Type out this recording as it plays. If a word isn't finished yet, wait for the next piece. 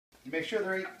You make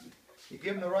sure you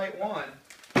give them the right one.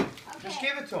 Okay. Just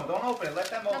give it to them. Don't open it. Let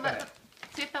them open it.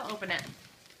 See if they'll open it.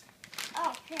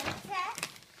 Oh, princess.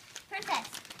 Princess.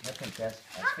 Yeah, princess.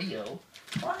 That's for you.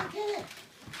 Come on, get it.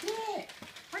 Get it.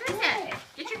 What is it?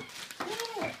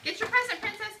 Get your present,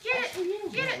 princess. Get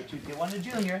it. Get it. You get one to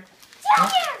Junior.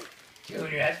 Junior.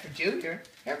 Junior, that's for Junior.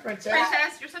 Here, princess.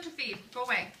 Princess, you're such a thief. Go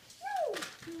away.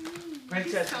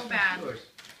 Princess. so bad. Yours.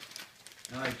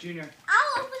 All right, Junior.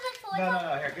 I'll open it for you.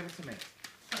 No. Here, give it to me.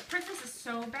 But Princess is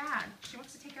so bad. She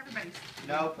wants to take everybody's.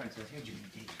 No, princess. Here, Junior.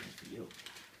 Take this for you.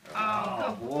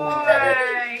 Oh, good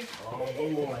boy. Oh,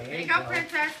 boy. There you go,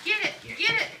 princess. Get it.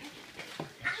 Get it.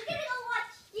 I'm gonna go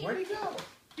watch TV. Where'd he go?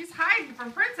 He's hiding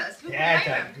from Princess. Who can That's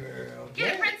blame a him? girl.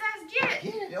 Get it, princess. Get it.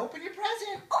 Get it. Open your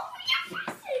present. Open your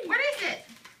present. What is it?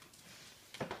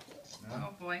 No.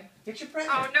 Oh, boy. Get your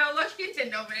present. Oh, no. Look, you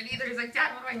didn't open it either. He's like,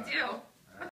 Dad, what do I do?